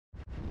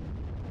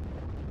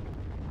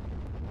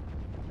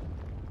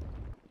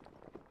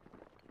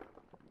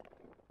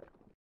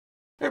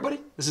Hey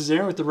everybody, this is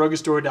Aaron with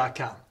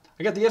theruggedstory.com.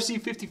 I got the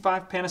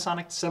FC55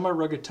 Panasonic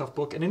semi-rugged tough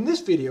book, and in this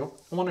video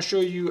I want to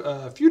show you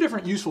a few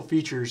different useful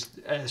features.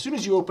 As soon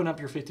as you open up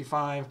your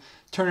 55,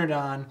 turn it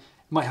on, it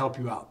might help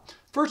you out.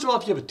 First of all,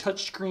 if you have a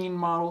touchscreen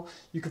model,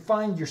 you can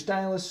find your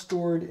stylus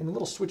stored in a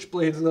little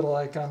switchblade little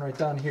icon right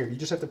down here. You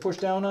just have to push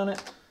down on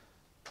it,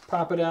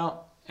 pop it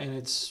out, and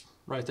it's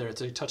right there.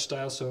 It's a touch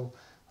stylus, so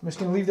I'm just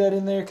going to leave that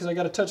in there because I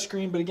got a touch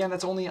screen, but again,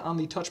 that's only on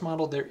the touch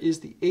model. There is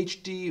the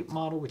HD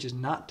model, which is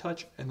not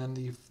touch, and then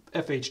the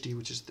FHD,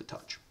 which is the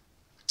touch.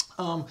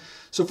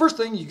 So first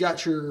thing, you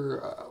got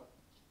your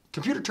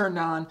computer turned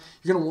on.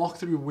 You're going to walk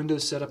through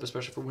Windows setup,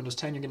 especially for Windows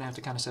 10. You're going to have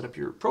to kind of set up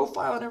your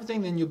profile and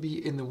everything, then you'll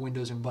be in the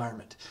Windows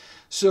environment.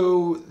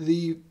 So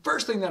the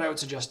first thing that I would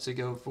suggest to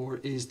go for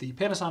is the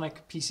Panasonic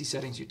PC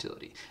settings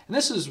utility. And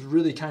this is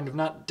really kind of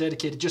not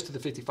dedicated just to the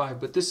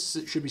 55, but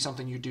this should be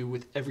something you do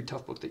with every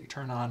tough book that you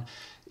turn on,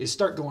 is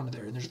start going to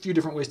there. And there's a few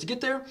different ways to get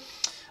there.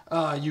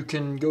 You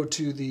can go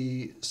to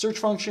the search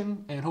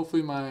function, and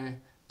hopefully my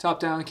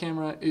top-down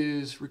camera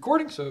is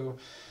recording, so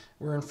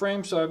we're in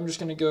frame. So I'm just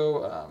going to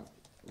go,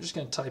 I'm just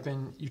going to type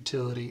in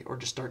utility, or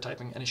just start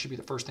typing, and it should be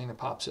the first thing that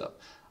pops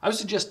up. I would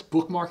suggest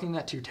bookmarking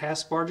that to your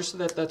taskbar just so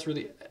that that's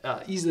really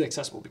easily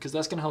accessible, because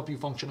that's going to help you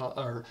function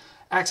or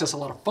access a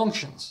lot of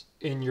functions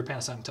in your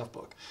Panasonic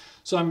Toughbook.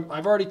 So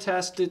I've already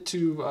tasked it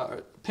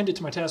to, pinned it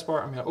to my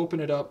taskbar. I'm going to open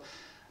it up,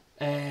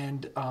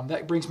 and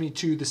that brings me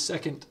to the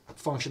second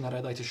function that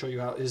I'd like to show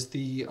you out is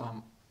the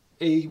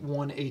A1,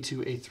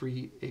 A2,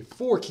 A3,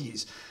 A4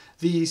 keys.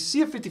 The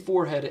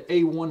CF54 had an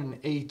A1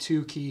 and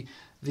A2 key.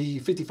 The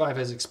 55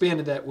 has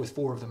expanded that with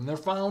 4 of them. They're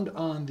found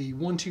on the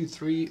 1, 2,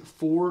 3,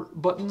 4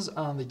 buttons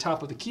on the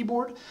top of the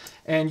keyboard,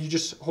 and you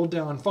just hold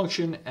down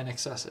function and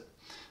access it.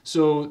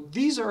 So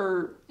these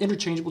are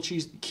interchangeable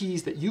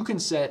keys that you can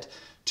set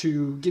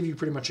to give you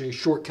pretty much a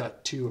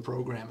shortcut to a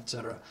program,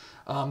 etc.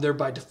 They're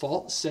by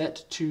default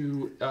set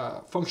to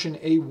function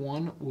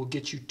A1 will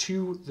get you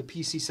to the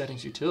PC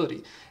settings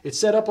utility. It's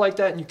set up like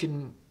that, and you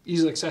can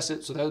easily access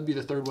it, so that would be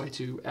the third way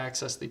to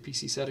access the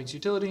PC settings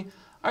utility.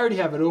 I already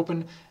have it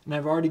open, and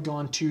I've already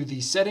gone to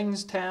the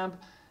settings tab,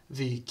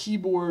 the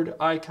keyboard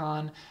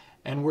icon,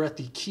 and we're at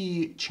the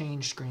key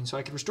change screen. So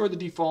I can restore the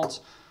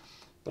defaults,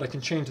 but I can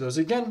change those.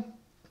 Again,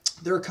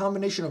 they're a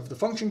combination of the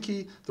function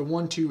key, the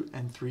 1, 2,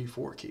 and 3,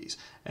 4 keys.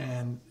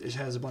 And it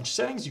has a bunch of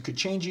settings. You could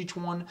change each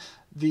one.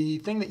 The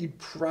thing that you'd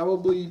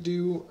probably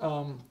do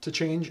to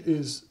change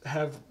is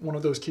have one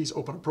of those keys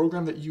open a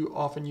program that you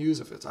often use.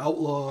 If it's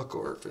Outlook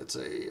or if it's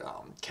a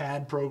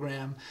CAD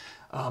program,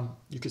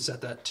 you could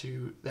set that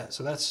to that.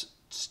 So that's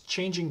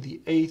changing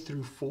the A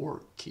through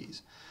 4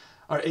 keys,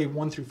 or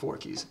A1 through 4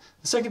 keys.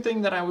 The second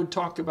thing that I would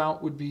talk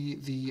about would be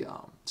the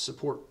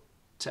support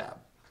tab.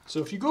 So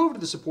if you go over to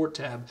the support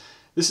tab,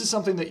 this is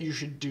something that you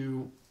should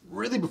do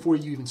really before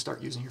you even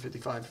start using your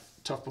 55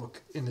 Toughbook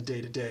in the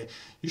day-to-day.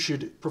 You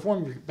should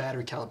perform your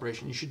battery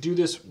calibration. You should do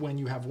this when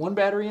you have one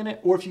battery in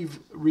it, or if you've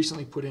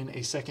recently put in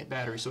a second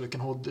battery so it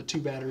can hold the 2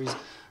 batteries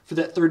for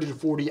that 30 to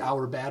 40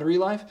 hour battery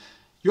life.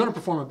 You want to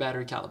perform a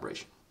battery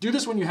calibration. Do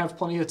this when you have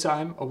plenty of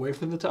time away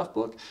from the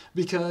Toughbook,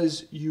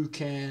 because you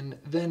can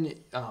then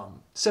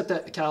set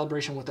that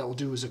calibration. What that will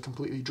do is it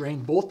completely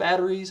drain both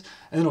batteries,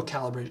 and then it'll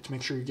calibrate it to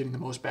make sure you're getting the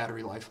most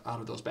battery life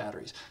out of those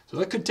batteries. So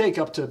that could take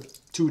up to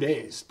 2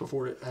 days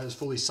before it has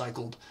fully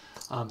cycled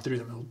through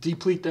them. It'll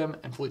deplete them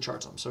and fully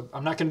charge them. So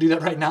I'm not going to do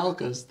that right now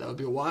because that would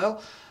be a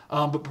while,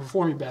 but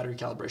perform your battery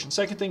calibration.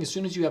 Second thing, as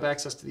soon as you have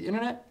access to the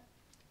internet,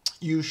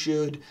 you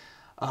should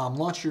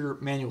launch your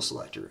manual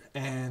selector,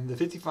 and the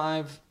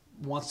 55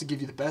 wants to give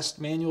you the best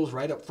manuals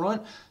right up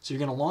front, so you're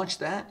going to launch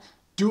that.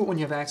 Do it when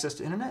you have access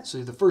to internet.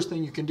 So the first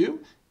thing you can do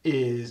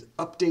is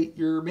update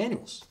your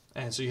manuals,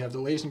 and so you have the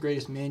latest and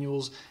greatest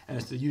manuals, and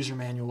it's the user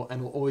manual,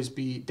 and will always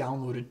be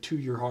downloaded to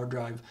your hard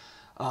drive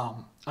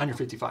on your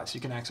 55, so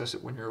you can access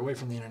it when you're away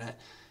from the internet,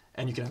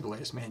 and you can have the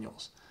latest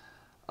manuals.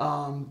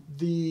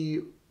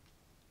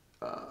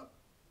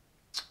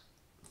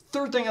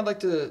 Third thing I'd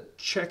like to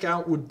check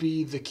out would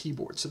be the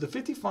keyboard. So the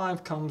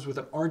 55 comes with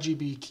an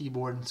RGB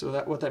keyboard, and so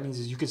what that means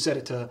is you can set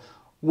it to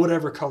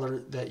whatever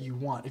color that you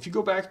want. If you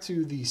go back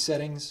to the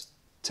settings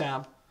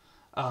tab,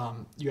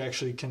 you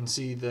actually can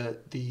see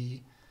that the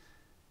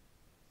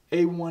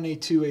A1,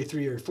 A2,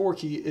 A3, or 4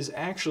 key is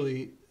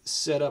actually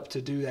set up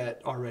to do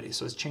that already.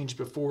 So it's changed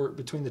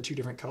between the 2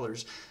 different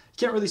colors. You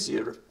can't really see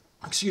it,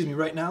 excuse me,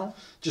 right now,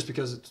 just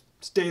because it's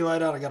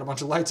daylight out. I got a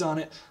bunch of lights on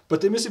it,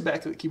 but the emissive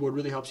backlit keyboard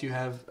really helps you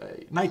have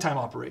a nighttime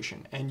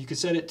operation, and you can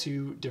set it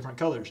to different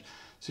colors.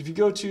 So if you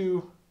go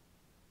to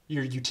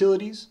your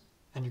utilities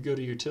and you go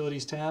to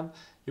utilities tab,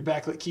 your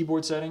backlit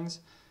keyboard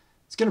settings,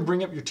 it's going to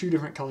bring up your 2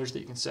 different colors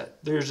that you can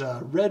set. There's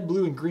red,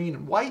 blue, and green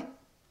and white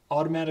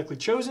automatically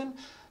chosen,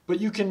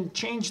 but you can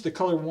change the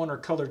color 1 or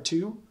color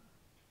 2.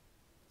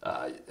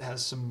 It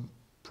has some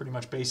pretty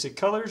much basic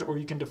colors, or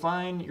you can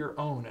define your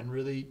own, and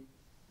really,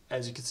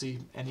 as you can see,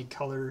 any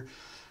color,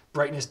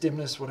 brightness,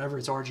 dimness, whatever,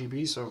 it's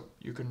RGB, so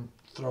you can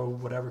throw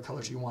whatever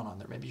colors you want on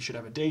there. Maybe you should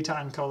have a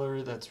daytime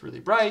color that's really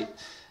bright,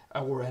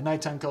 or a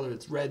nighttime color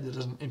that's red that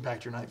doesn't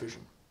impact your night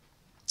vision.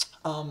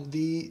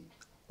 The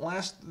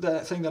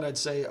thing that I'd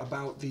say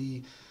about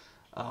the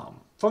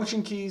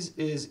function keys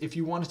is if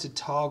you wanted to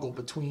toggle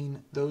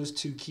between those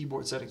two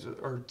keyboard settings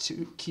or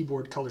two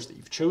keyboard colors that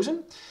you've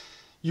chosen,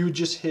 you would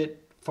just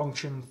hit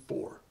function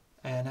 4.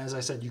 And as I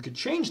said, you could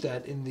change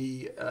that in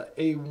the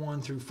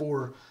A1 through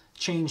 4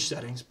 change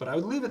settings, but I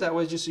would leave it that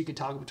way just so you could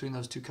toggle between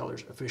those two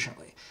colors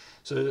efficiently.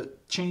 So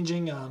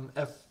changing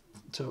F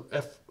to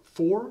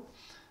F4,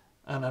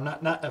 and I'm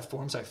not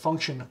F4, I'm sorry,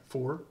 function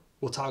 4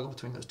 will toggle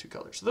between those two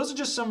colors. So those are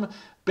just some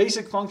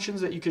basic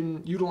functions that you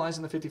can utilize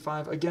in the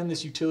 55. Again,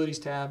 this utilities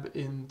tab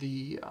in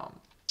the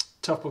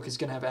Toughbook is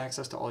going to have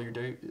access to all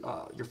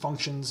your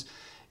functions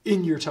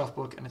in your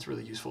Toughbook, and it's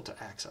really useful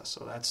to access.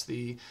 So that's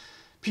the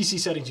PC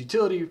settings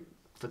utility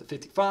for the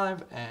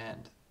 55,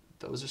 and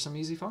those are some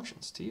easy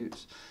functions to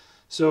use.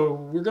 So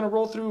we're going to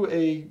roll through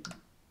a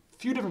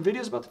few different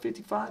videos about the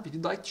 55. If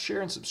you'd like to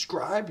share and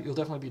subscribe, you'll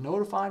definitely be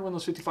notified when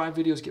those 55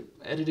 videos get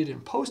edited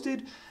and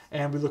posted,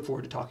 and we look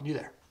forward to talking to you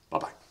there.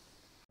 Bye-bye.